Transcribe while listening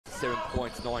7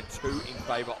 points, 9-2 in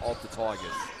favour of the Tigers.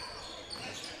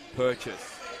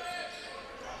 Purchase.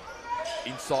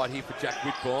 Inside here for Jack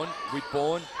Whitbourn.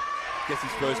 Whitbourn gets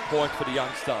his first point for the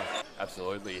youngster.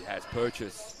 Absolutely, it has.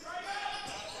 Purchase.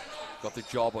 Got the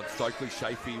job on Stokely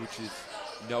Chafee, which is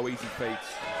no easy feat.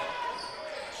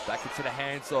 Back into the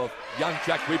hands of young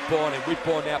Jack Whitbourn, and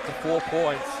Whitbourn now up to 4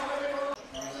 points.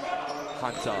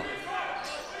 Hunter.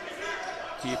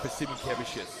 Here for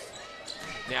Simon-Kevicius.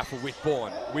 Now for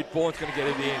Whitbourn. Whitbourn's going to get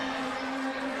it in.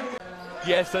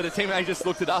 Yeah, so the teammate just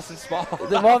looked at us and smiled.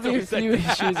 There might be a few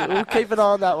issues. We'll keep an eye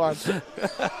on that one.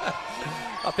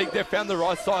 I think they've found the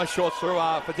right size shorts for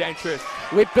Dan Trist.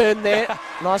 Whitbourn there.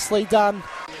 Nicely done.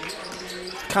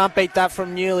 Can't beat that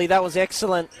from Newley. That was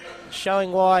excellent.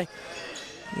 Showing why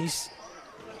he's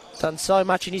done so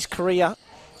much in his career.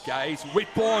 Gaze.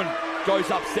 Whitbourn goes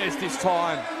upstairs this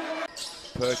time.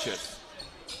 Purchase.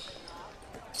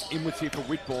 Inwards here for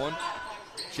Whitbourn.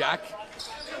 Jack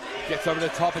gets over the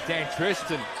top of Dan Trist,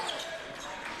 and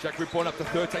Jack Whitbourn up to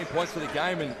 13 points for the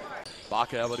game, and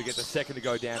Barker able to get the second to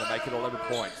go down and make it 11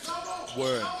 points.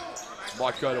 Wern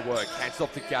might go to work. Hands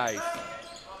off to Gaze.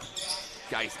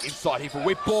 Gaze inside here for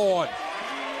Whitbourn.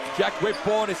 Jack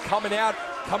Whitbourn is coming out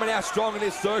strong in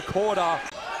this third quarter.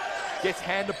 Gets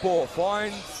hand the ball,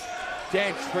 finds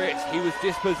Dan Trist. He was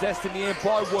dispossessed in the end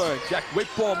by Wern. Jack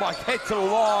Whitbourn might get to the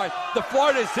line. The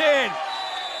floater's in.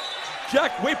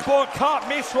 Jack Whitbourn can't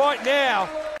miss right now.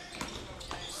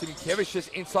 Simon-Kevicius just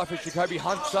inside for Jacoby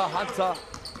Hunter. Hunter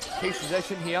keeps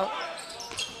possession here.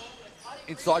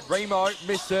 Inside Remo,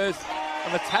 misses.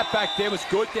 And the tap back there was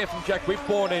good there from Jack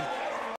Whitbourn, and